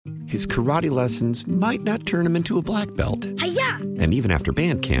his karate lessons might not turn him into a black belt. Hi-ya! And even after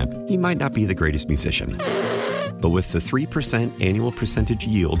band camp, he might not be the greatest musician. But with the 3% annual percentage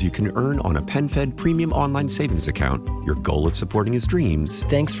yield you can earn on a PenFed premium online savings account, your goal of supporting his dreams...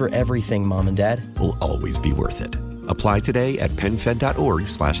 Thanks for everything, Mom and Dad. ...will always be worth it. Apply today at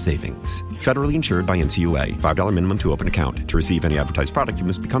PenFed.org/savings. Federally insured by NCUA. $5 minimum to open account. To receive any advertised product, you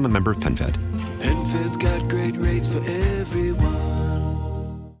must become a member of PenFed. PenFed's got great rates for everyone.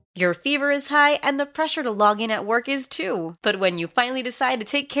 Your fever is high and the pressure to log in at work is too. But when you finally decide to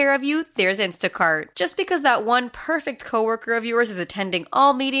take care of you, there's Instacart. Just because that one perfect coworker of yours is attending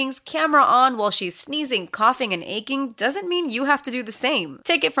all meetings, camera on while she's sneezing, coughing, and aching, doesn't mean you have to do the same.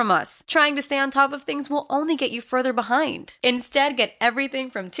 Take it from us. Trying to stay on top of things will only get you further behind. Instead, get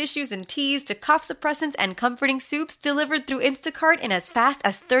everything from tissues and teas to cough suppressants and comforting soups delivered through Instacart in as fast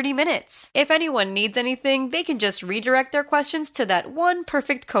as 30 minutes. If anyone needs anything, they can just redirect their questions to that one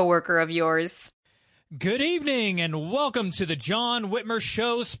perfect coworker of yours. Good evening and welcome to the John Whitmer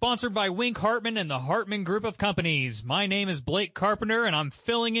Show, sponsored by Wink Hartman and the Hartman Group of Companies. My name is Blake Carpenter and I'm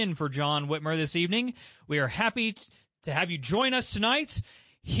filling in for John Whitmer this evening. We are happy to have you join us tonight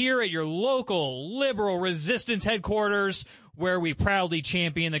here at your local liberal resistance headquarters, where we proudly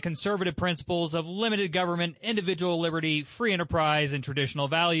champion the conservative principles of limited government, individual liberty, free enterprise, and traditional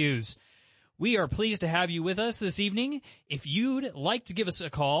values. We are pleased to have you with us this evening. If you'd like to give us a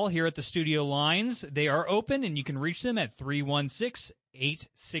call here at the studio lines, they are open and you can reach them at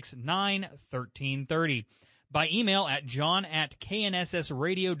 316-869-1330. By email at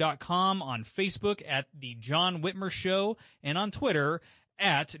john@knssradio.com, on Facebook at The John Whitmer Show, and on Twitter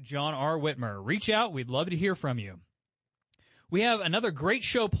at John R. Whitmer. Reach out. We'd love to hear from you. We have another great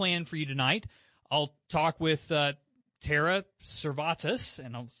show planned for you tonight. I'll talk with Tara Servatius,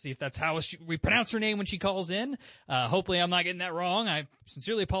 and I'll see if that's how we pronounce her name when she calls in. Hopefully I'm not getting that wrong. I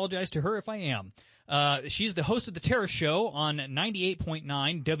sincerely apologize to her if I am. She's the host of The Tara Show on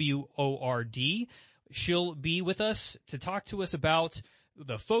 98.9 WORD. She'll be with us to talk to us about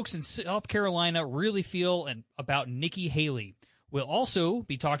the folks in South Carolina really feel about Nikki Haley. We'll also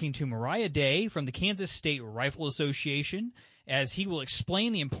be talking to Mariah Day from the Kansas State Rifle Association, as he will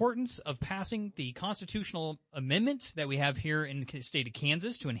explain the importance of passing the constitutional amendments that we have here in the state of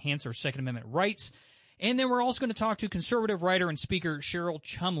Kansas to enhance our Second Amendment rights. And then we're also going to talk to conservative writer and speaker Cheryl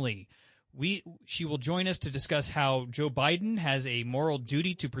Chumley. She will join us to discuss how Joe Biden has a moral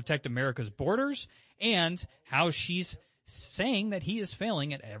duty to protect America's borders and how she's saying that he is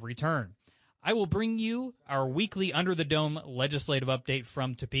failing at every turn. I will bring you our weekly Under the Dome legislative update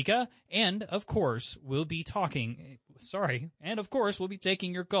from Topeka, and of course, we'll be taking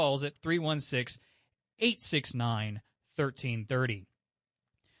your calls at 316-869-1330.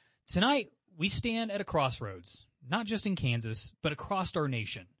 Tonight, we stand at a crossroads, not just in Kansas, but across our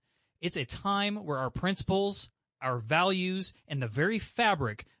nation. It's a time where our principles, our values, and the very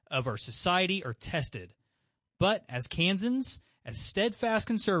fabric of our society are tested. But as Kansans, as steadfast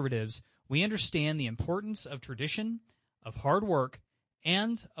conservatives, we understand the importance of tradition, of hard work,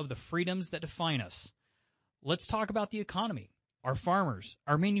 and of the freedoms that define us. Let's talk about the economy, our farmers,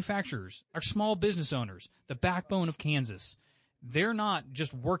 our manufacturers, our small business owners, the backbone of Kansas. They're not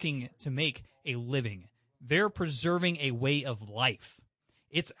just working to make a living. They're preserving a way of life.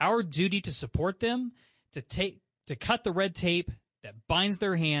 It's our duty to support them, to cut the red tape that binds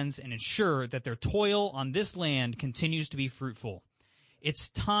their hands and ensure that their toil on this land continues to be fruitful. It's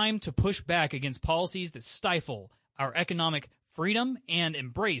time to push back against policies that stifle our economic freedom and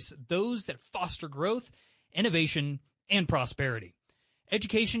embrace those that foster growth, innovation, and prosperity.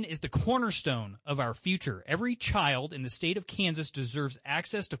 Education is the cornerstone of our future. Every child in the state of Kansas deserves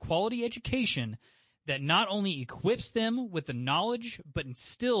access to quality education that not only equips them with the knowledge, but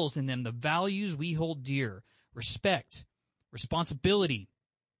instills in them the values we hold dear: respect, responsibility,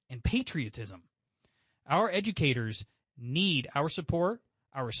 and patriotism. Our educators need our support,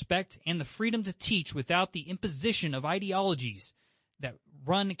 our respect, and the freedom to teach without the imposition of ideologies that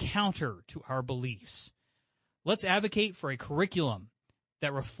run counter to our beliefs. Let's advocate for a curriculum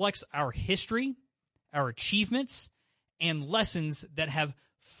that reflects our history, our achievements, and lessons that have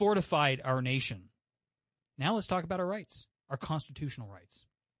fortified our nation. Now let's talk about our rights, our constitutional rights.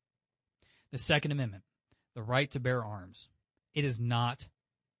 The Second Amendment, the right to bear arms. It is not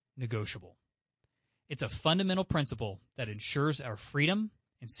negotiable. It's a fundamental principle that ensures our freedom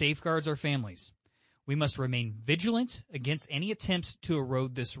and safeguards our families. We must remain vigilant against any attempts to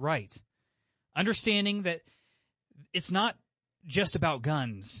erode this right, understanding that it's not just about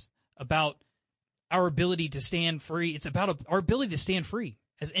guns, about our ability to stand free. It's about our ability to stand free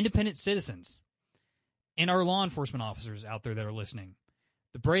as independent citizens. And our law enforcement officers out there that are listening,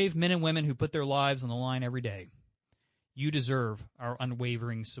 the brave men and women who put their lives on the line every day. You deserve our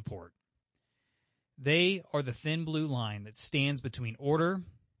unwavering support. They are the thin blue line that stands between order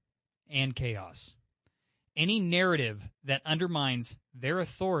and chaos. Any narrative that undermines their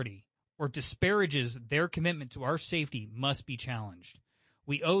authority or disparages their commitment to our safety must be challenged.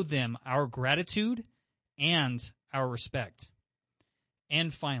 We owe them our gratitude and our respect.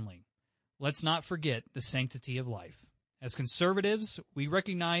 And finally, let's not forget the sanctity of life. As conservatives, we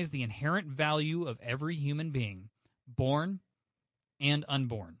recognize the inherent value of every human being, born and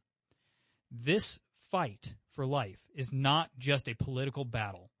unborn. This fight for life is not just a political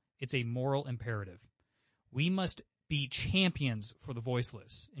battle. It's a moral imperative. We must be champions for the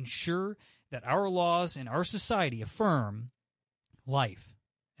voiceless, ensure that our laws and our society affirm life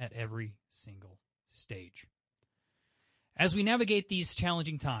at every single stage. As we navigate these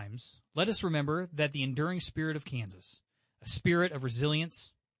challenging times, let us remember that the enduring spirit of Kansas, a spirit of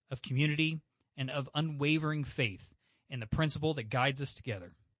resilience, of community, and of unwavering faith in the principle that guides us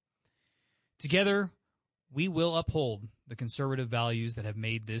together. Together, we will uphold the conservative values that have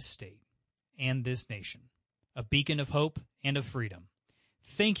made this state and this nation a beacon of hope and of freedom.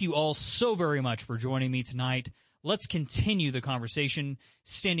 Thank you all so very much for joining me tonight. Let's continue the conversation,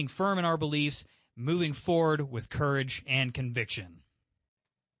 standing firm in our beliefs, moving forward with courage and conviction.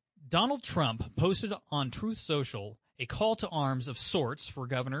 Donald Trump posted on Truth Social a call to arms of sorts for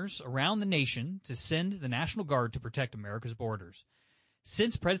governors around the nation to send the National Guard to protect America's borders,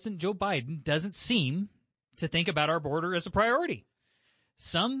 since President Joe Biden doesn't seem to think about our border as a priority.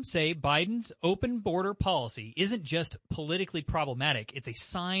 Some say Biden's open border policy isn't just politically problematic, it's a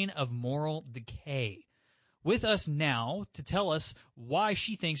sign of moral decay. With us now to tell us why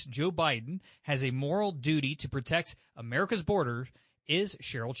she thinks Joe Biden has a moral duty to protect America's border is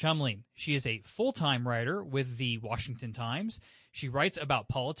Cheryl Chumley. She is a full-time writer with the Washington Times. She writes about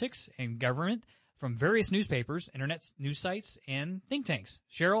politics and government from various newspapers, internet news sites, and think tanks.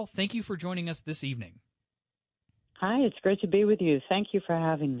 Cheryl, thank you for joining us this evening. Hi, it's great to be with you. Thank you for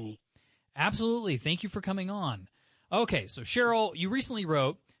having me. Absolutely. Thank you for coming on. Okay, so Cheryl, you recently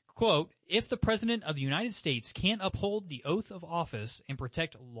wrote, quote, if the President of the United States can't uphold the oath of office and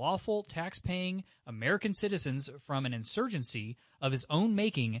protect lawful tax-paying American citizens from an insurgency of his own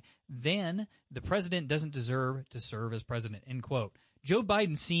making, then the President doesn't deserve to serve as President, end quote. Joe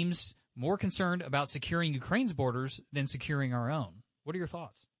Biden seems more concerned about securing Ukraine's borders than securing our own. What are your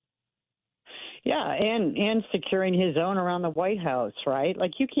thoughts? Yeah, and securing his own around the White House, right?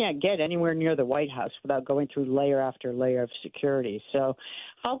 Like, you can't get anywhere near the White House without going through layer after layer of security. So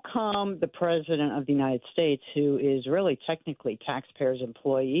how come the President of the United States, who is really technically taxpayers'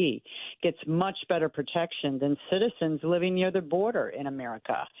 employee, gets much better protection than citizens living near the border in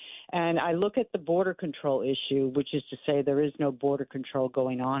America? And I look at the border control issue, which is to say there is no border control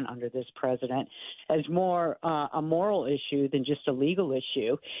going on under this president, as more a moral issue than just a legal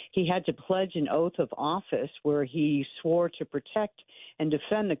issue. He had to pledge an oath of office where he swore to protect and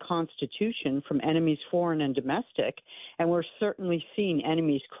defend the Constitution from enemies foreign and domestic, and we're certainly seeing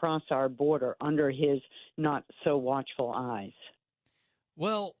enemies cross our border under his not-so-watchful eyes.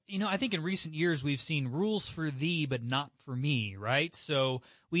 Well, I think in recent years we've seen rules for thee but not for me, right? So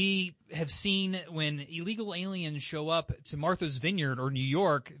we have seen when illegal aliens show up to Martha's Vineyard or New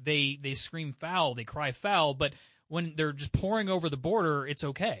York, they scream foul, they cry foul, but when they're just pouring over the border, it's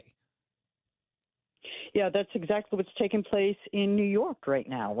okay. Yeah, that's exactly what's taking place in New York right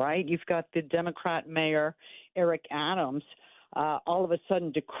now, right? You've got the Democrat mayor, Eric Adams, all of a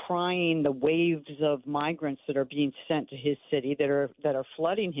sudden decrying the waves of migrants that are being sent to his city that are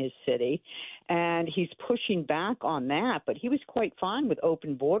flooding his city, and he's pushing back on that. But he was quite fine with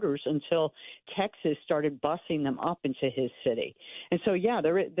open borders until Texas started busing them up into his city. And so, yeah,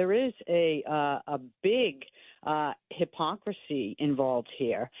 there is a big hypocrisy involved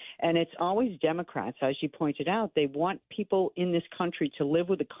here, and it's always Democrats, as you pointed out. They want people in this country to live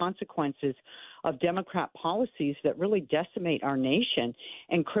with the consequences of Democrat policies that really decimate our nation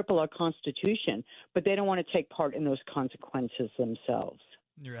and cripple our Constitution, but they don't want to take part in those consequences themselves.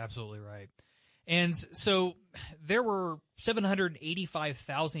 You're absolutely right. And so there were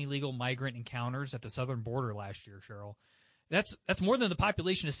 785,000 illegal migrant encounters at the southern border last year, Cheryl. That's more than the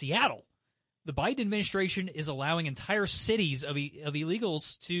population of Seattle. The Biden administration is allowing entire cities of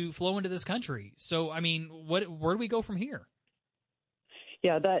illegals to flow into this country. So, I mean, where do we go from here?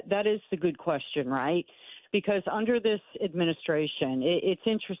 Yeah, that is the good question, right? Because under this administration, it's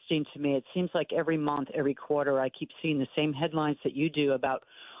interesting to me. It seems like every month, every quarter, I keep seeing the same headlines that you do about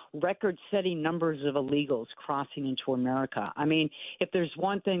record-setting numbers of illegals crossing into America. I mean, if there's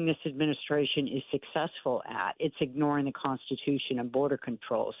one thing this administration is successful at, it's ignoring the Constitution and border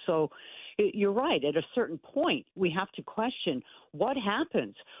control. So you're right. At a certain point, we have to question what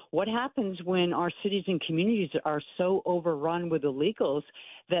happens. What happens when our cities and communities are so overrun with illegals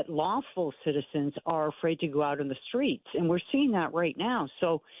that lawful citizens are afraid to go out in the streets? And we're seeing that right now.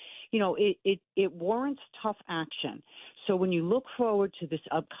 So, it warrants tough action. So when you look forward to this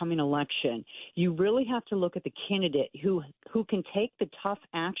upcoming election, you really have to look at the candidate who can take the tough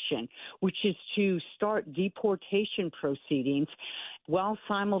action, which is to start deportation proceedings while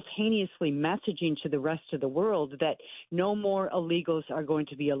simultaneously messaging to the rest of the world that no more illegals are going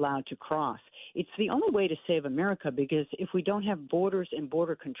to be allowed to cross. It's the only way to save America, because if we don't have borders and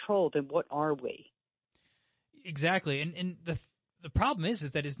border control, then what are we? Exactly. And the problem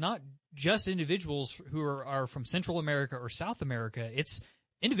is that it's not just individuals who are from Central America or South America. It's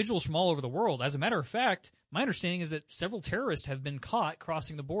individuals from all over the world. As a matter of fact, my understanding is that several terrorists have been caught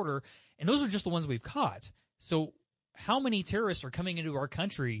crossing the border, and those are just the ones we've caught. So how many terrorists are coming into our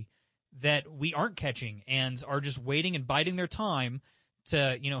country that we aren't catching and are just waiting and biding their time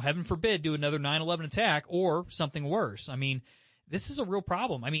to, heaven forbid, do another 9/11 attack or something worse? I mean, this is a real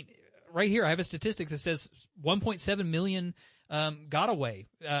problem. I mean, right here I have a statistic that says 1.7 million got away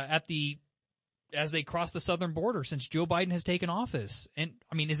as they cross the southern border since Joe Biden has taken office. And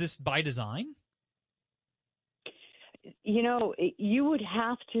I mean, is this by design? You would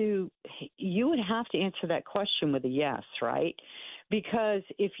have to answer that question with a yes, right? Because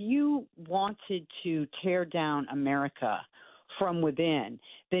if you wanted to tear down America from within,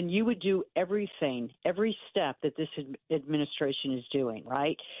 then you would do everything, every step that this administration is doing,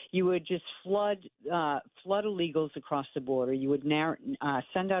 right? You would just flood illegals across the border. You would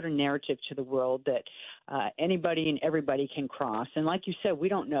send out a narrative to the world that anybody and everybody can cross. And like you said, we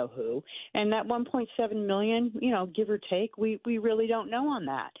don't know who. And that 1.7 million, give or take, we really don't know on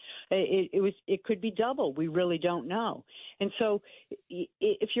that. It could be double. We really don't know. And so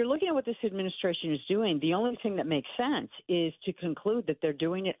if you're looking at what this administration is doing, the only thing that makes sense is to conclude that they're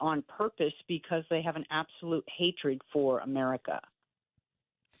doing it on purpose because they have an absolute hatred for America.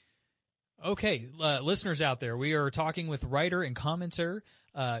 Okay, listeners out there, we are talking with writer and commenter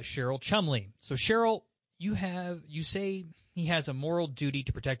Cheryl Chumley. So Cheryl, you say he has a moral duty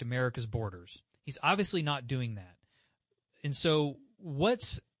to protect America's borders. He's obviously not doing that. And so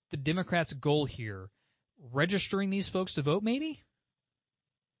what's the Democrats' goal here? Registering these folks to vote, maybe?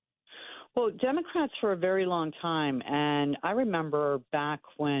 Well, Democrats for a very long time, and I remember back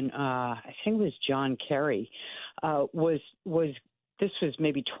when I think it was John Kerry this was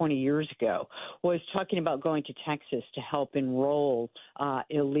maybe 20 years ago, was talking about going to Texas to help enroll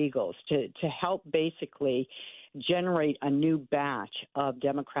illegals, to help basically generate a new batch of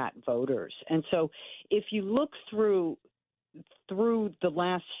Democrat voters. And so if you look through the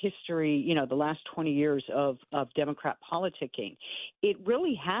last history, the last 20 years of Democrat politicking, it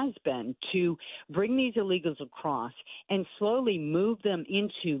really has been to bring these illegals across and slowly move them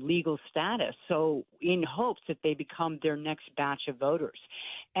into legal status, so in hopes that they become their next batch of voters.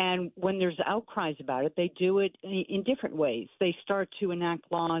 And when there's outcries about it, they do it in different ways. They start to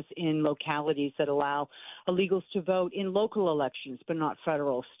enact laws in localities that allow illegals to vote in local elections, but not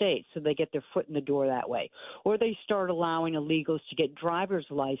federal states, so they get their foot in the door that way. Or they start allowing illegals to get driver's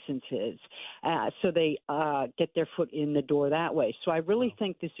licenses, so they get their foot in the door that way. So I really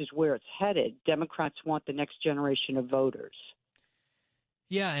think this is where it's headed. Democrats want the next generation of voters.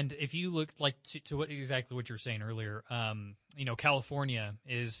 Yeah, and if you look to exactly what you were saying earlier, California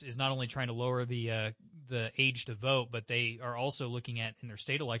is not only trying to lower the age to vote, but they are also looking at in their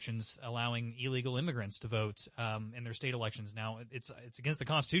state elections allowing illegal immigrants to vote in their state elections. Now, it's against the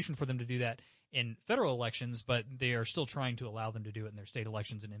Constitution for them to do that in federal elections, but they are still trying to allow them to do it in their state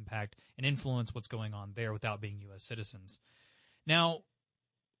elections and impact and influence what's going on there without being U.S. citizens. Now,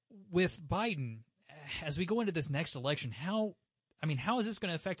 with Biden, as we go into this next election, how is this going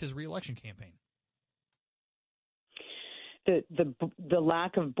to affect his reelection campaign? The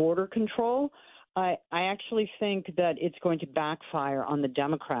lack of border control, I actually think that it's going to backfire on the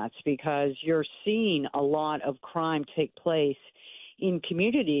Democrats, because you're seeing a lot of crime take place in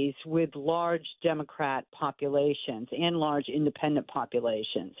communities with large Democrat populations and large independent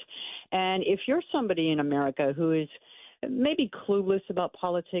populations. And if you're somebody in America who is maybe clueless about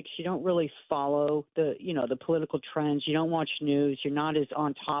politics, you don't really follow the political trends, you don't watch news, you're not as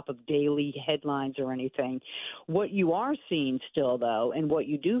on top of daily headlines or anything. What you are seeing still, though, and what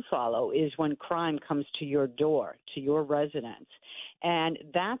you do follow is when crime comes to your door, to your residence. And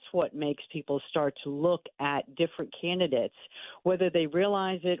that's what makes people start to look at different candidates, whether they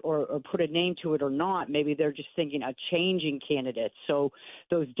realize it or put a name to it or not. Maybe they're just thinking of changing candidates. So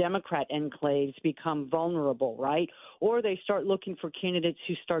those Democrat enclaves become vulnerable, right? Or they start looking for candidates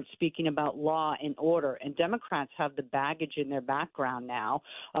who start speaking about law and order. And Democrats have the baggage in their background now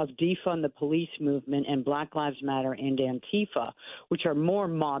of defund the police movement and Black Lives Matter and Antifa, which are more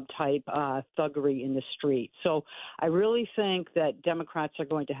mob-type thuggery in the street. So I really think that Democrats are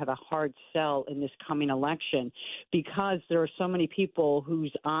going to have a hard sell in this coming election because there are so many people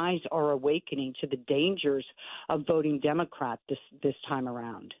whose eyes are awakening to the dangers of voting Democrat this time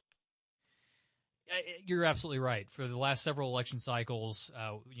around. You're absolutely right. For the last several election cycles,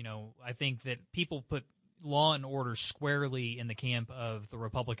 I think that people put law and order squarely in the camp of the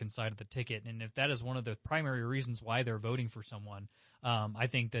Republican side of the ticket. And if that is one of the primary reasons why they're voting for someone, I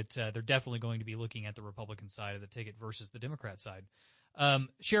think that they're definitely going to be looking at the Republican side of the ticket versus the Democrat side.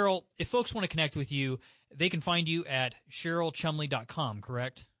 Cheryl, if folks want to connect with you, they can find you at CherylChumley.com,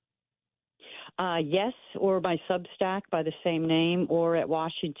 correct? Yes, or by Substack by the same name, or at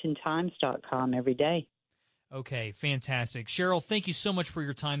WashingtonTimes.com every day. Okay, fantastic. Cheryl, thank you so much for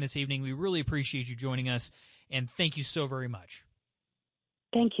your time this evening. We really appreciate you joining us, and thank you so very much.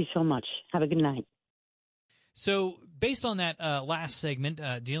 Thank you so much. Have a good night. So, based on that last segment,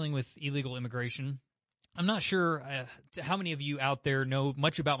 dealing with illegal immigration, I'm not sure how many of you out there know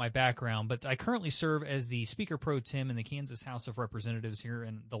much about my background, but I currently serve as the Speaker Pro Tem in the Kansas House of Representatives here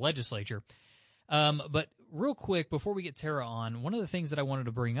in the legislature. But real quick, before we get Tara on, one of the things that I wanted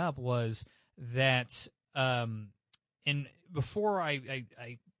to bring up was that and before I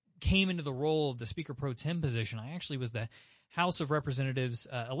came into the role of the Speaker Pro Tem position, I actually was the House of Representatives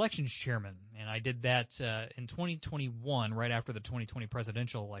elections chairman, and I did that in 2021, right after the 2020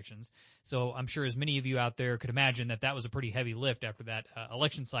 presidential elections. So I'm sure as many of you out there could imagine that was a pretty heavy lift after that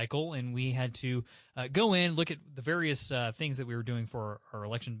election cycle, and we had to go in, look at the various things that we were doing for our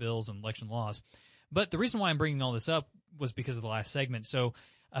election bills and election laws. But the reason why I'm bringing all this up was because of the last segment. So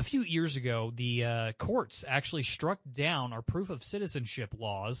a few years ago, the courts actually struck down our proof of citizenship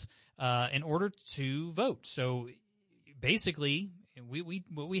laws in order to vote. So basically,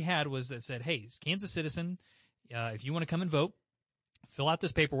 what we had was that said, hey, Kansas citizen, if you want to come and vote, fill out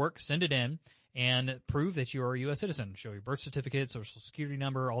this paperwork, send it in, and prove that you are a U.S. citizen. Show your birth certificate, social security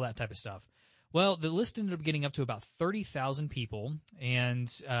number, all that type of stuff. Well, the list ended up getting up to about 30,000 people,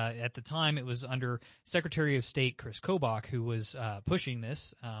 and at the time it was under Secretary of State Chris Kobach who was pushing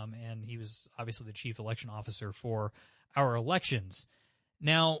this, and he was obviously the chief election officer for our elections.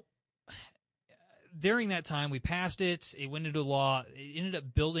 Now, during that time, we passed it. It went into law. It ended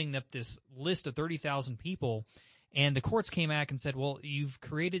up building up this list of 30,000 people, and the courts came back and said, well, you've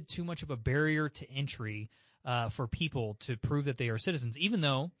created too much of a barrier to entry for people to prove that they are citizens, even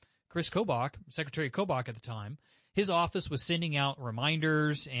though Chris Kobach, Secretary Kobach at the time, his office was sending out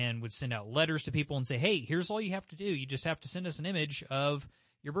reminders and would send out letters to people and say, hey, here's all you have to do. You just have to send us an image of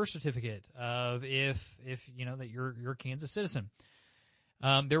your birth certificate of if you know that you're a Kansas citizen.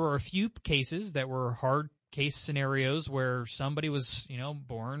 There were a few cases that were hard case scenarios where somebody was,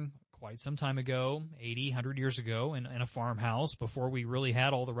 born quite some time ago, 80, 100 years ago in a farmhouse before we really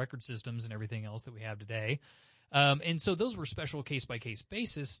had all the record systems and everything else that we have today. And so those were special case-by-case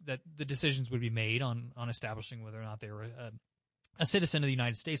basis that the decisions would be made on establishing whether or not they were a citizen of the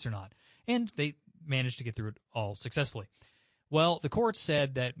United States or not. And they managed to get through it all successfully. Well, the court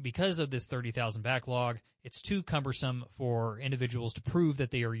said that because of this 30,000 backlog, it's too cumbersome for individuals to prove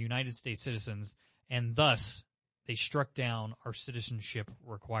that they are United States citizens, and thus they struck down our citizenship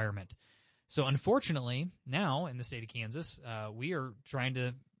requirement. So unfortunately, now in the state of Kansas, we are trying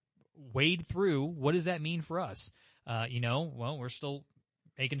to wade through what does that mean for us. Well, we're still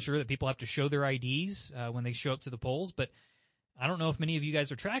making sure that people have to show their IDs when they show up to the polls, but I don't know if many of you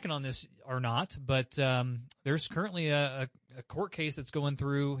guys are tracking on this or not, but there's currently a court case that's going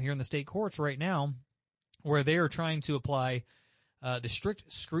through here in the state courts right now where they are trying to apply the strict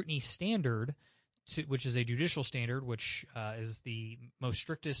scrutiny standard, which is a judicial standard, which is the most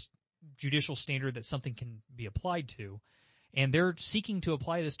strictest judicial standard that something can be applied to. And they're seeking to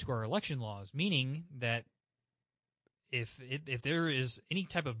apply this to our election laws, meaning that if there is any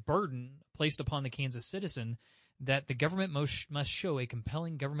type of burden placed upon the Kansas citizen, that the government must show a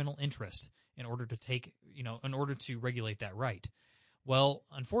compelling governmental interest in order to regulate that right. Well,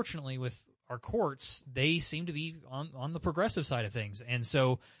 unfortunately, with our courts, they seem to be on the progressive side of things. And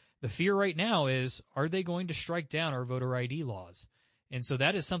so the fear right now is, are they going to strike down our voter ID laws? And so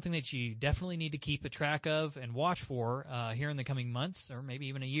that is something that you definitely need to keep a track of and watch for here in the coming months or maybe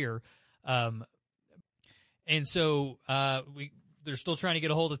even a year. And so they're still trying to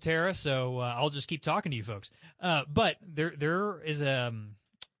get a hold of Tara, so I'll just keep talking to you folks. But there is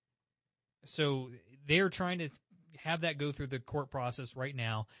so they're trying to have that go through the court process right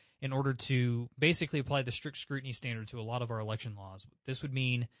now in order to basically apply the strict scrutiny standard to a lot of our election laws. This would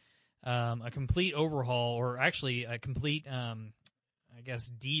mean a complete overhaul, or actually a complete, I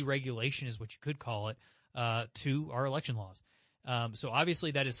guess, deregulation is what you could call it, to our election laws. So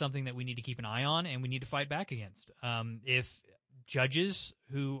obviously that is something that we need to keep an eye on and we need to fight back against. If judges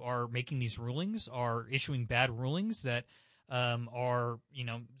who are making these rulings are issuing bad rulings that are,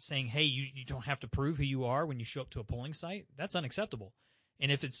 saying, hey, you don't have to prove who you are when you show up to a polling site, that's unacceptable.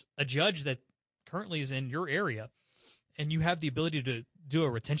 And if it's a judge that currently is in your area and you have the ability to do a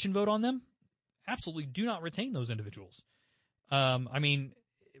retention vote on them, absolutely do not retain those individuals.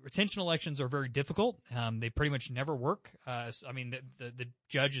 Retention elections are very difficult. They pretty much never work. The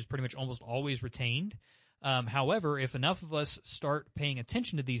judge is pretty much almost always retained. However, if enough of us start paying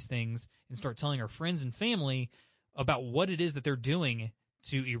attention to these things and start telling our friends and family about what it is that they're doing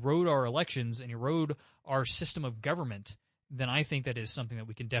to erode our elections and erode our system of government, then I think that is something that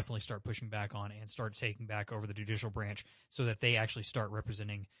we can definitely start pushing back on and start taking back over the judicial branch so that they actually start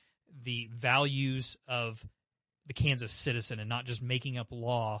representing the values of the Kansas citizen and not just making up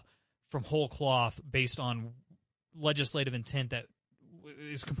law from whole cloth based on legislative intent that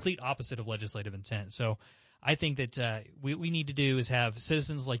is complete opposite of legislative intent. So I think that what we need to do is have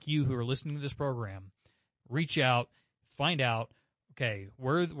citizens like you who are listening to this program reach out, find out, okay,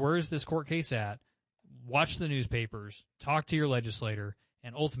 where is this court case at? Watch the newspapers, talk to your legislator,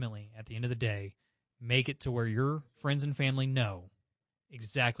 and ultimately, at the end of the day, make it to where your friends and family know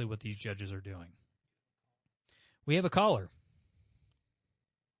exactly what these judges are doing. We have a caller.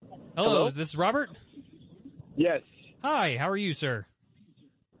 Hello, is this Robert? Yes. Hi, how are you, sir?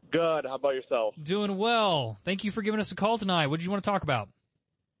 Good. How about yourself? Doing well. Thank you for giving us a call tonight. What did you want to talk about?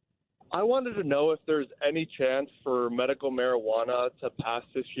 I wanted to know if there's any chance for medical marijuana to pass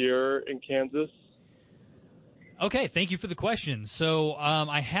this year in Kansas. Okay, thank you for the question. So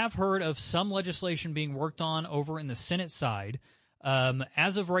I have heard of some legislation being worked on over in the Senate side.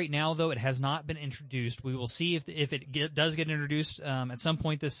 As of right now, though, it has not been introduced. We will see if it does get introduced at some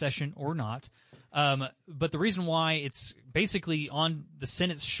point this session or not. But the reason why it's basically on the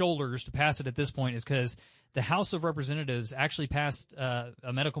Senate's shoulders to pass it at this point is because the House of Representatives actually passed a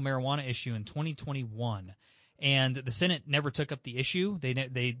medical marijuana issue in 2021, and the Senate never took up the issue. They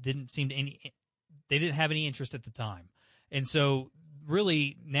didn't have any interest at the time, and so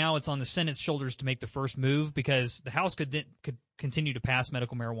really now it's on the Senate's shoulders to make the first move, because the House could continue to pass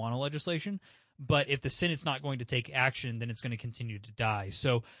medical marijuana legislation, but if the Senate's not going to take action, then it's going to continue to die.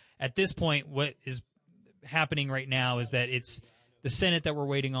 So at this point, what is happening right now is that it's the Senate that we're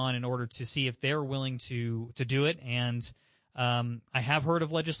waiting on in order to see if they're willing to do it. And I have heard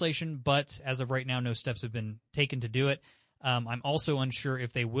of legislation, but as of right now, no steps have been taken to do it. I'm also unsure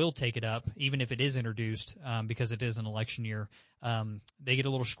if they will take it up, even if it is introduced, because it is an election year. They get a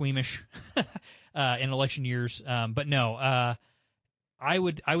little squeamish in election years. But no, I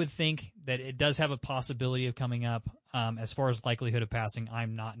would think that it does have a possibility of coming up. As far as likelihood of passing,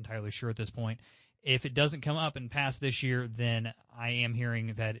 I'm not entirely sure at this point. If it doesn't come up and pass this year, then I am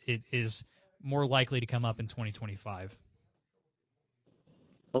hearing that it is more likely to come up in 2025.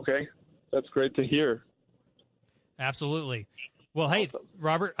 Okay, that's great to hear. Absolutely. Well, hey,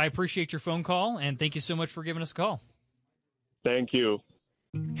 Robert, I appreciate your phone call, and thank you so much for giving us a call. Thank you.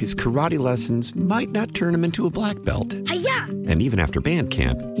 His karate lessons might not turn him into a black belt. Hi-ya! And even after band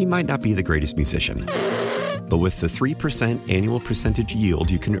camp, he might not be the greatest musician. But with the 3% annual percentage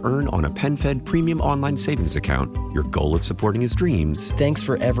yield you can earn on a PenFed premium online savings account, your goal of supporting his dreams... Thanks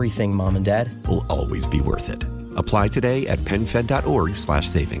for everything, Mom and Dad. ...will always be worth it. Apply today at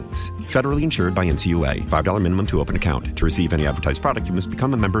PenFed.org/savings. Federally insured by NCUA. $5 minimum to open account. To receive any advertised product, you must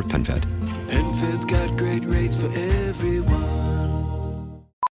become a member of PenFed. PenFed's got great rates for everyone.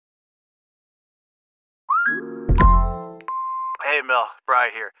 Hey, Mel.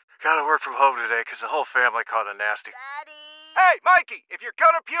 Bri here. Gotta work from home today because the whole family caught a nasty. Daddy! Hey, Mikey! If you're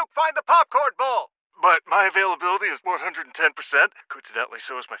gonna puke, find the popcorn bowl! But my availability is 110%. Coincidentally,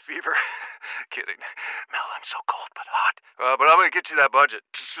 so is my fever. Kidding. Mel, I'm so cold but hot. But I'm gonna get you that budget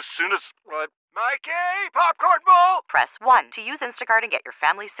just as soon as... Mikey! Popcorn bowl! Press 1 to use Instacart and get your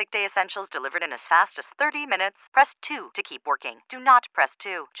family sick day essentials delivered in as fast as 30 minutes. Press 2 to keep working. Do not press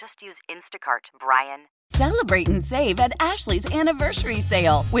 2. Just use Instacart, Brian. Celebrate and save at Ashley's Anniversary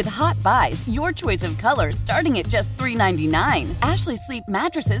Sale. With Hot Buys, your choice of colors starting at just $3.99. Ashley Sleep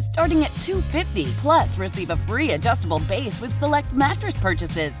mattresses starting at $2.50. Plus, receive a free adjustable base with select mattress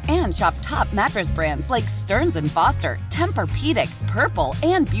purchases. And shop top mattress brands like Stearns & Foster, Tempur-Pedic, Purple,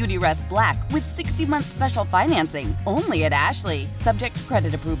 and Beautyrest Black with 60-month special financing. Only at Ashley. Subject to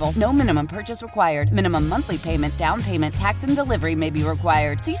credit approval. No minimum purchase required. Minimum monthly payment, down payment, tax, and delivery may be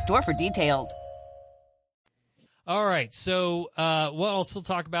required. See store for details. All right, so what I'll still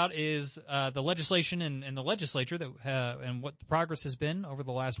talk about is the legislation and the legislature that and what the progress has been over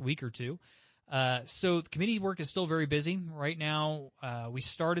the last week or two. So the committee work is still very busy. Right now, we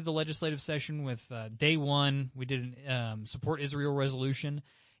started the legislative session with day one. We did an Support Israel resolution.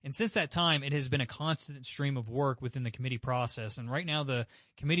 And since that time, it has been a constant stream of work within the committee process. And right now, the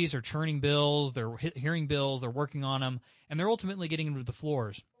committees are churning bills, they're hearing bills, they're working on them, and they're ultimately getting them to the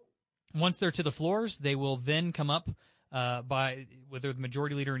floors. Once they're to the floors, they will then come up by whether the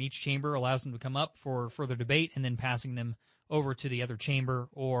majority leader in each chamber allows them to come up for further debate and then passing them over to the other chamber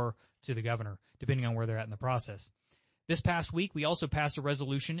or to the governor, depending on where they're at in the process. This past week, we also passed a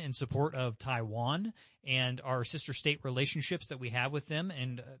resolution in support of Taiwan and our sister state relationships that we have with them,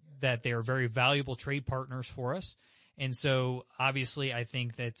 and that they are very valuable trade partners for us. And so, obviously, I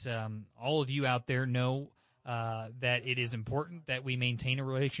think that all of you out there know that it is important that we maintain a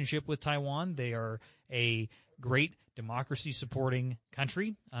relationship with Taiwan. They are a great democracy-supporting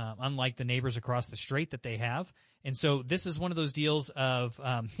country, unlike the neighbors across the strait that they have. And so this is one of those deals of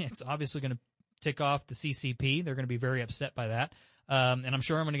it's obviously going to tick off the CCP. They're going to be very upset by that. And I'm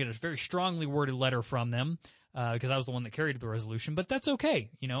sure I'm going to get a very strongly worded letter from them because I was the one that carried the resolution. But that's okay.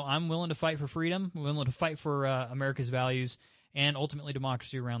 You know, I'm willing to fight for freedom. I'm willing to fight for America's values and ultimately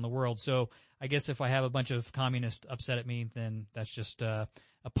democracy around the world. So I guess if I have a bunch of communists upset at me, then that's just a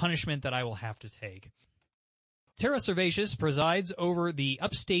punishment that I will have to take. Tara Servatius presides over the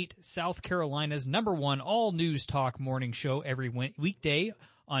upstate South Carolina's #1 all-news talk morning show every weekday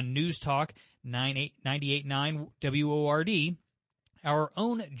on News Talk 98.9 WORD. Our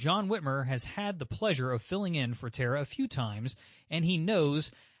own John Whitmer has had the pleasure of filling in for Tara a few times, and he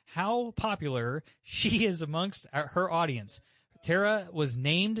knows how popular she is amongst her audience. Tara was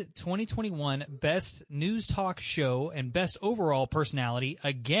named 2021 Best News Talk Show and Best Overall Personality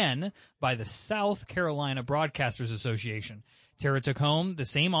again by the South Carolina Broadcasters Association. Tara took home the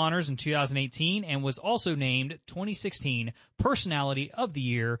same honors in 2018 and was also named 2016 Personality of the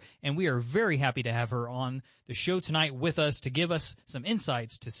Year, and we are very happy to have her on the show tonight with us to give us some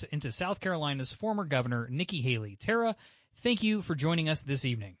insights into South Carolina's former governor, Nikki Haley. Tara, thank you for joining us this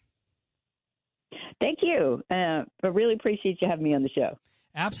evening. Thank you. I really appreciate you having me on the show.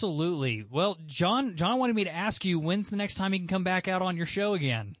 Absolutely. Well, John wanted me to ask you, when's the next time he can come back out on your show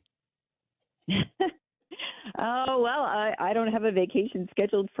again? I don't have a vacation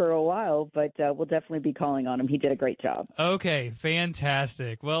scheduled for a while, but we'll definitely be calling on him. He did a great job. Okay,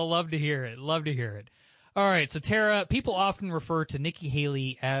 fantastic. Well, love to hear it. Love to hear it. All right, so Tara, people often refer to Nikki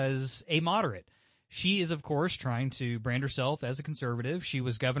Haley as a moderate. She is, of course, trying to brand herself as a conservative. She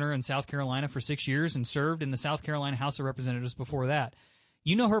was governor in South Carolina for 6 years and served in the South Carolina House of Representatives before that.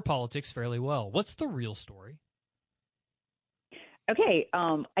 You know her politics fairly well. What's the real story? Okay,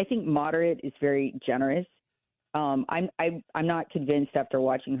 I think moderate is very generous. I'm not convinced after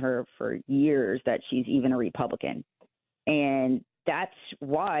watching her for years that she's even a Republican. And that's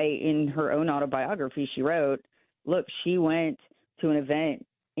why in her own autobiography she wrote, look, she went to an event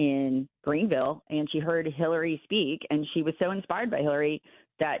in Greenville and she heard Hillary speak and she was so inspired by Hillary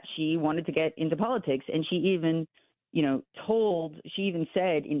that she wanted to get into politics. And she even, she even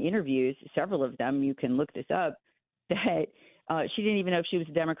said in interviews, several of them, you can look this up, that she didn't even know if she was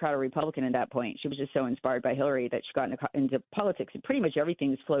a Democrat or Republican at that point. She was just so inspired by Hillary that she got into politics, and pretty much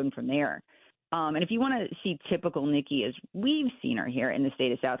everything's flown from there. And if you want to see typical Nikki as we've seen her here in the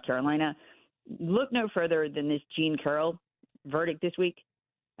state of South Carolina, look no further than this Jean Carroll verdict this week.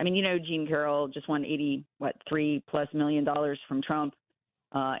 I mean, Jean Carroll just won $3+ million from Trump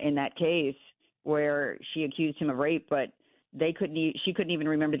in that case where she accused him of rape, but she couldn't even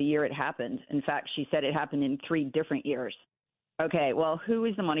remember the year it happened. In fact, she said it happened in 3 different years. Okay, well, who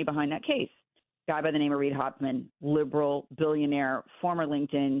is the money behind that case? Guy by the name of Reid Hoffman, liberal, billionaire, former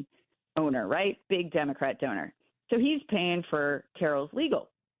LinkedIn owner, right? Big Democrat donor. So he's paying for Carroll's legal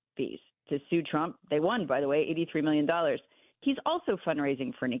fees to sue Trump. They won, by the way, $83 million. He's also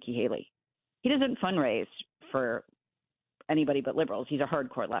fundraising for Nikki Haley. He doesn't fundraise for anybody but liberals. He's a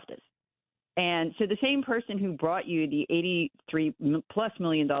hardcore leftist. And so the same person who brought you the $83+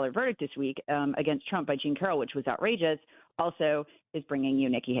 million verdict this week against Trump by Jean Carroll, which was outrageous, also is bringing you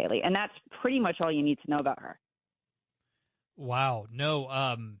Nikki Haley. And that's pretty much all you need to know about her. Wow. No,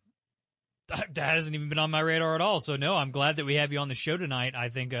 that hasn't even been on my radar at all. So no, I'm glad that we have you on the show tonight. I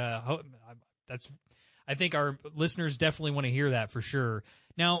think I think our listeners definitely want to hear that for sure.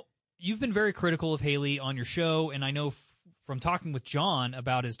 Now, you've been very critical of Haley on your show, and I know from talking with John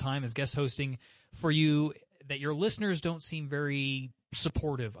about his time as guest hosting for you that your listeners don't seem very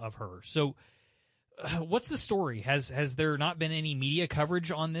supportive of her. So what's the story? Has there not been any media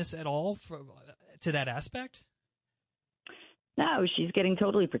coverage on this at all to that aspect? No, she's getting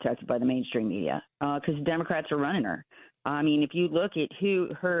totally protected by the mainstream media because the Democrats are running her. I mean, if you look at who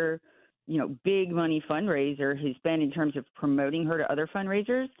her, big money fundraiser has been in terms of promoting her to other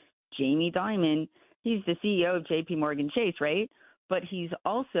fundraisers, Jamie Dimon, he's the CEO of JP Morgan Chase, right? But he's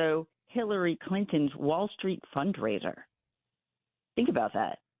also Hillary Clinton's Wall Street fundraiser. Think about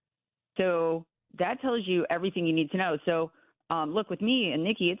that. So that tells you everything you need to know. So look, with me and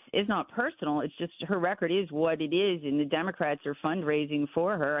Nikki, it's not personal. It's just her record is what it is, and the Democrats are fundraising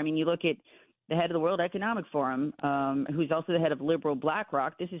for her. I mean, you look at the head of the World Economic Forum, who's also the head of liberal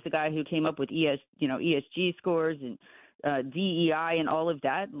BlackRock. This is the guy who came up with ESG scores and DEI and all of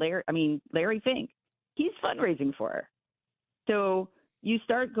that. Larry Fink. He's fundraising for her. So you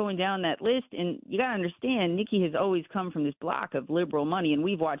start going down that list, and you got to understand, Nikki has always come from this block of liberal money, and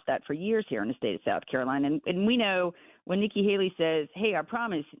we've watched that for years here in the state of South Carolina. And we know when Nikki Haley says, hey, I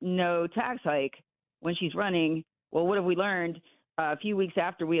promise no tax hike when she's running, well, what have we learned? A few weeks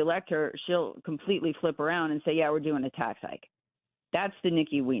after we elect her, she'll completely flip around and say, yeah, we're doing a tax hike. That's the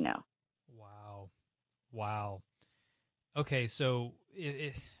Nikki we know. Wow. Okay, so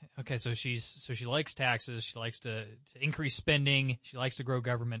so she likes taxes. She likes to increase spending. She likes to grow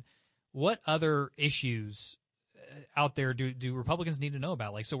government. What other issues out there do Republicans need to know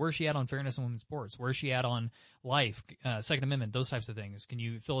about? Like, so where's she at on fairness in women's sports? Where's she at on life, Second Amendment, those types of things? Can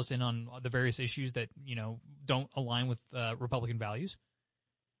you fill us in on the various issues that, don't align with Republican values?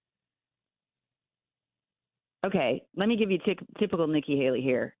 Okay, let me give you typical Nikki Haley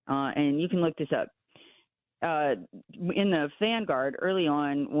here, and you can look this up. In the Vanguard early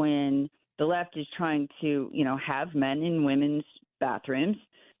on, when the left is trying to, have men in women's bathrooms,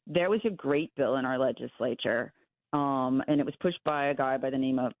 there was a great bill in our legislature, and it was pushed by a guy by the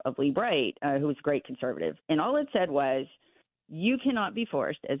name of Lee Bright, who was a great conservative. And all it said was, you cannot be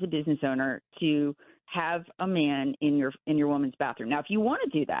forced as a business owner to have a man in your woman's bathroom. Now, if you want to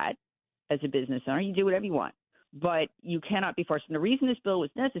do that as a business owner, you do whatever you want. But you cannot be forced. And the reason this bill was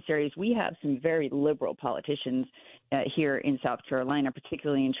necessary is we have some very liberal politicians here in South Carolina,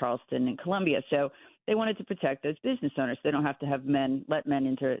 particularly in Charleston and Columbia. So they wanted to protect those business owners. They don't have to have let men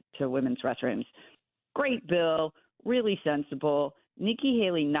into women's restrooms. Great bill, really sensible. Nikki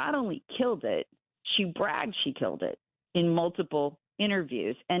Haley not only killed it, she bragged she killed it in multiple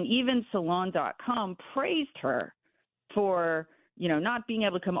interviews. And even Salon.com praised her for not being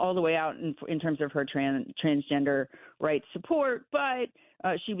able to come all the way out in terms of her transgender rights support, but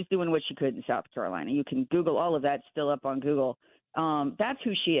she was doing what she could in South Carolina. You can Google all of that, still up on Google. That's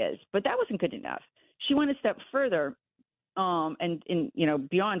who she is. But that wasn't good enough. She went a step further, and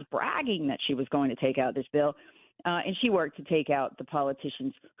beyond bragging that she was going to take out this bill, and she worked to take out the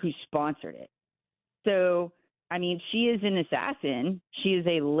politicians who sponsored it. So, she is an assassin. She is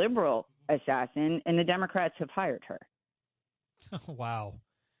a liberal assassin, and the Democrats have hired her. Wow.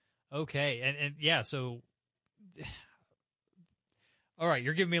 Okay. And yeah, so all right,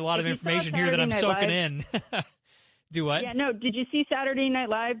 you're giving me a lot of information here that I'm soaking in. Do what? Yeah, no, did you see Saturday Night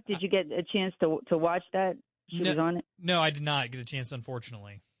Live? Did you get a chance to watch that? She was on it? No, I did not get a chance,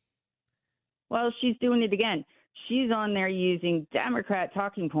 unfortunately. Well, she's doing it again. She's on there using Democrat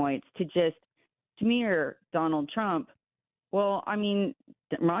talking points to just smear Donald Trump. Well, Ron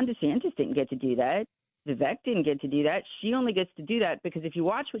DeSantis didn't get to do that. Vivek didn't get to do that. She only gets to do that because if you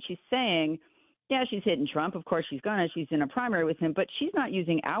watch what she's saying, yeah, she's hitting Trump. Of course, she's in a primary with him, but she's not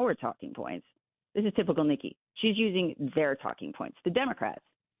using our talking points. This is typical Nikki. She's using their talking points, the Democrats.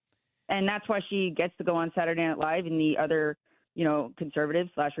 And that's why she gets to go on Saturday Night Live and the other,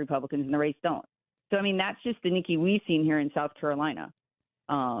 conservatives / Republicans in the race don't. So, that's just the Nikki we've seen here in South Carolina.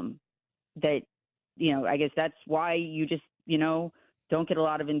 That, I guess that's why you just, don't get a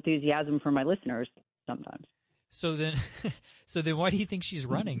lot of enthusiasm from my listeners sometimes. So then why do you think she's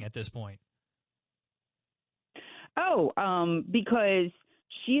running at this point? Because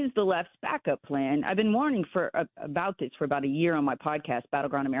she is the left's backup plan. I've been warning about this for about a year on my podcast,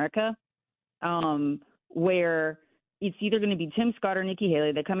 Battleground America, where it's either going to be Tim Scott or Nikki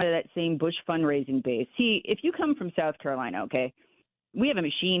Haley. They come out of that same Bush fundraising base. See, if you come from South Carolina, okay, we have a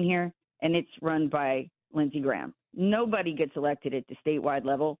machine here, and it's run by Lindsey Graham. nobody gets elected at the statewide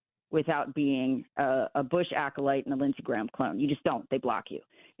level without being a Bush acolyte and a Lindsey Graham clone. You just don't. They block you.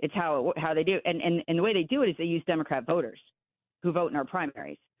 It's how they do. And the way they do it is they use Democrat voters who vote in our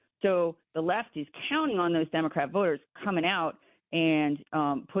primaries. So the left is counting on those Democrat voters coming out and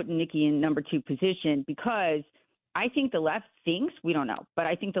putting Nikki in number 2 position, because I think the left thinks, we don't know, but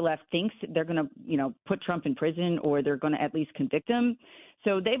I think the left thinks they're going to, put Trump in prison, or they're going to at least convict him.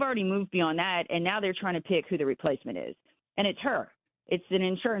 So they've already moved beyond that, and now they're trying to pick who the replacement is. And it's her. It's an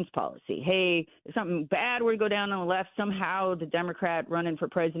insurance policy. Hey, if something bad were to go down on the left, somehow the Democrat running for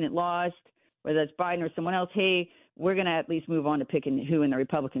president lost, whether that's Biden or someone else, hey, we're going to at least move on to picking who in the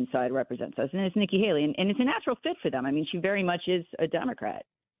Republican side represents us. And it's Nikki Haley. And it's a natural fit for them. I mean, she very much is a Democrat.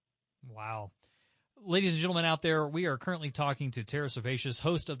 Wow. Ladies and gentlemen out there, we are currently talking to Tara Servatius,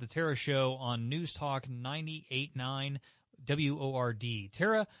 host of The Tara Show on News Talk 98.9 WORD.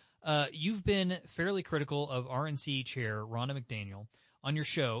 Tara, you've been fairly critical of RNC chair Ronna McDaniel on your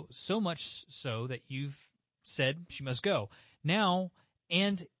show, so much so that you've said she must go. Now,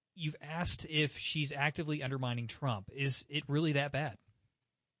 and you've asked if she's actively undermining Trump. Is it really that bad?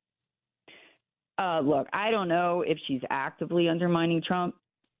 Look, I don't know if she's actively undermining Trump,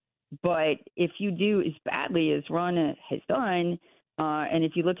 but if you do as badly as Ronna has done, and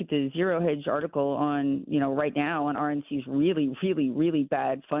if you look at the Zero Hedge article on, right now on RNC's really, really, really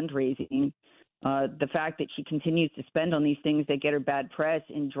bad fundraising, the fact that she continues to spend on these things that get her bad press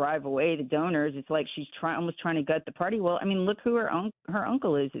and drive away the donors, it's like she's almost trying to gut the party. Well, I mean, look who her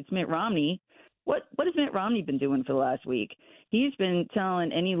uncle is. It's Mitt Romney. What has Mitt Romney been doing for the last week? He's been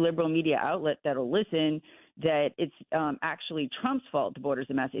telling any liberal media outlet that'll listen that it's actually Trump's fault the border's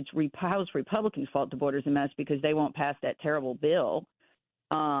a mess. It's House Republicans' fault the border's a mess because they won't pass that terrible bill.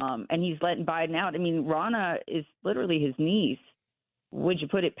 And he's letting Biden out. I mean, Ronna is literally his niece. Would you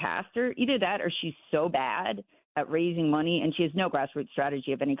put it past her? Either that or she's so bad at raising money, and she has no grassroots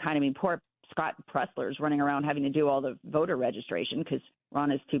strategy of any kind. I mean, poor Scott Pressler's running around having to do all the voter registration because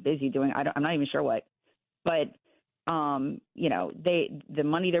Ronna's too busy doing I'm not even sure what. But the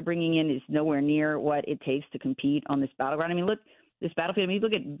money they're bringing in is nowhere near what it takes to compete on this battleground. I mean, look, this battlefield. I mean,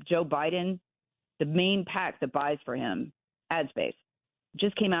 look at Joe Biden. The main PAC that buys for him, ad space,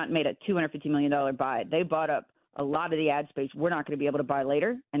 just came out and made a $250 million buy. They bought up a lot of the ad space we're not going to be able to buy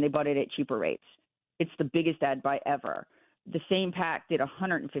later, and they bought it at cheaper rates. It's the biggest ad buy ever. The same PAC did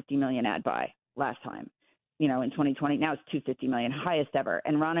 $150 million ad buy last time, in 2020. Now it's $250 million, highest ever.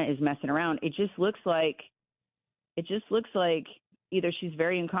 And Ronna is messing around. It just looks like either she's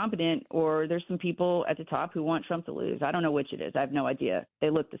very incompetent or there's some people at the top who want Trump to lose. I don't know which it is. I have no idea. They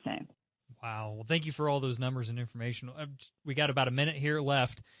look the same. Wow. Well, thank you for all those numbers and information. We got about a minute here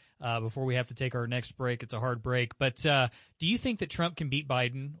left before we have to take our next break. It's a hard break. But do you think that Trump can beat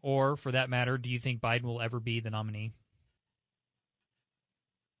Biden, or for that matter, do you think Biden will ever be the nominee?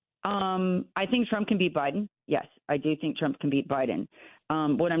 I think Trump can beat Biden. Yes, I do think Trump can beat Biden.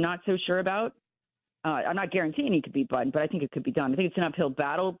 What I'm not so sure about, I'm not guaranteeing he could beat Biden, but I think it could be done. I think it's an uphill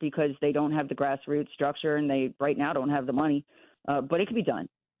battle because they don't have the grassroots structure and they right now don't have the money, but it could be done.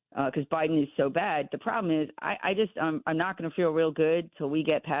 Because Biden is so bad. The problem is I'm not going to feel real good till we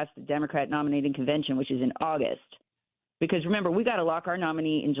get past the Democrat nominating convention, which is in August. Because remember, we got to lock our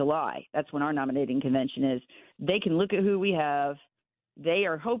nominee in July. That's when our nominating convention is. They can look at who we have. They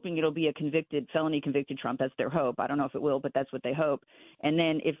are hoping it'll be a felony convicted Trump. That's their hope. I don't know if it will, but that's what they hope. And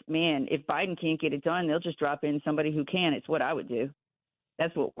then if Biden can't get it done, they'll just drop in somebody who can. It's what I would do.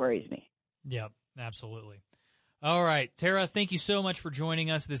 That's what worries me. Yep, absolutely. All right, Tara, thank you so much for joining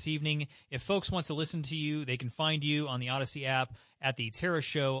us this evening. If folks want to listen to you, they can find you on the Odyssey app at The Tara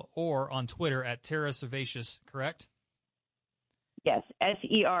Show or on Twitter at Tara Servatius, correct? Yes,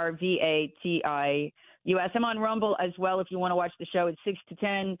 Servatius. I'm on Rumble as well if you want to watch the show. It's 6 to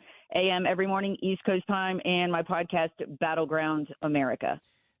 10 a.m. every morning, East Coast time, and my podcast, Battleground America.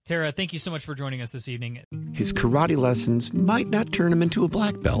 Tara, thank you so much for joining us this evening. His karate lessons might not turn him into a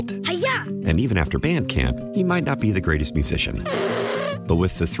black belt. Hi-ya! And even after band camp, he might not be the greatest musician. But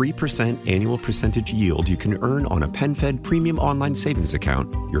with the 3% annual percentage yield you can earn on a PenFed premium online savings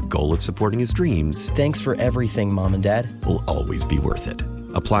account, your goal of supporting his dreams... Thanks for everything, Mom and Dad. ...will always be worth it.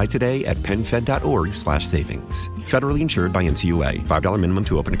 Apply today at PenFed.org/savings. Federally insured by NCUA. $5 minimum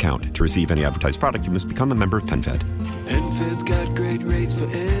to open account. To receive any advertised product, you must become a member of PenFed. PenFed's got great rates for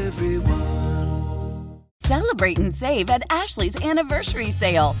everyone. Celebrate and save at Ashley's Anniversary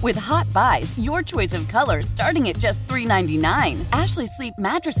Sale. With Hot Buys, your choice of colors starting at just $3.99. Ashley Sleep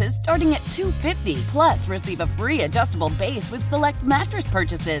mattresses starting at $2.50. Plus, receive a free adjustable base with select mattress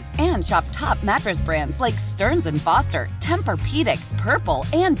purchases. And shop top mattress brands like Stearns & Foster, Tempur-Pedic, Purple,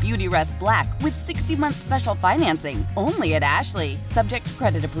 and Beautyrest Black with 60-month special financing. Only at Ashley. Subject to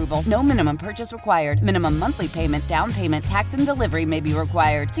credit approval. No minimum purchase required. Minimum monthly payment, down payment, tax, and delivery may be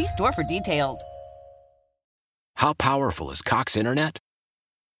required. See store for details. How powerful is Cox Internet?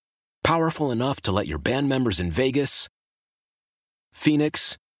 Powerful enough to let your band members in Vegas,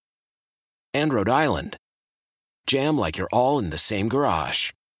 Phoenix, and Rhode Island jam like you're all in the same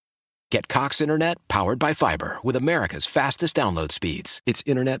garage. Get Cox Internet powered by fiber with America's fastest download speeds. It's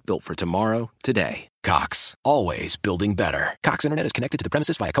internet built for tomorrow, today. Cox, always building better. Cox Internet is connected to the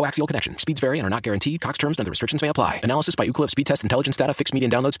premises via coaxial connection. Speeds vary and are not guaranteed. Cox terms and other restrictions may apply. Analysis by Ookla of Speed Test Intelligence Data. Fixed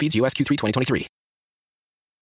median download speeds. US Q3 2023.